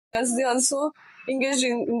because they also engaged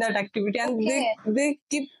in that activity, and they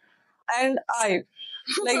keep an eye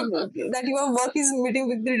like that your work is meeting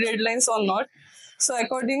with the deadlines or not. So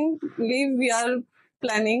accordingly, we are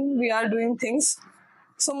planning, we are doing things.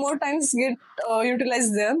 So more times get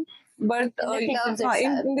utilized there, but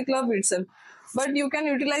in the club itself. But you can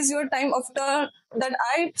utilize your time after that.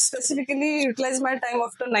 I specifically utilize my time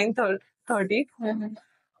after 9:30.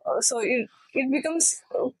 So it becomes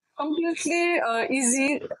completely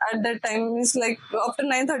easy at that time. It's like after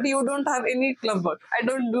 9:30 you don't have any club work. I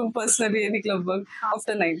don't do personally any club work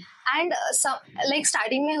after 9. And like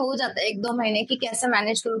starting में हो जाता है 1-2 महीने कि कैसे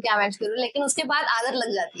manage करूँ, क्या manage करूँ, लेकिन उसके बाद आदत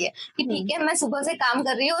लग जाती है कि ठीक है मैं सुबह से काम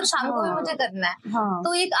कर रही हूँ और शाम को भी मुझे करना है.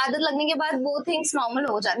 तो एक आदत लगने के बाद वो थिंग्स नॉर्मल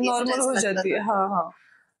हो जाती है. हाँ.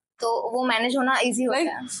 तो वो मैनेज होना इजी होता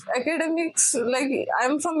है. Academics, like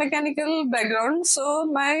I'm from mechanical background, so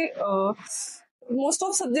my most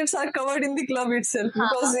of subjects are covered in the club itself,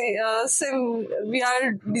 because same we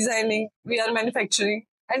are designing, we are manufacturing,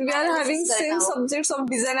 and we are having same subjects of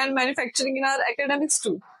design and manufacturing in our academics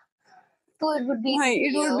too. So it would be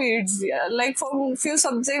easy. Like for few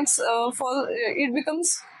subjects, it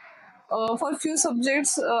becomes for few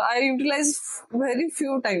subjects I utilize very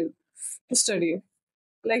few time to study.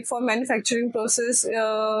 Like for manufacturing process,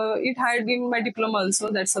 it had in my diploma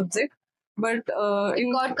also that subject, but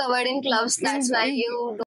it got covered in clubs. That's why you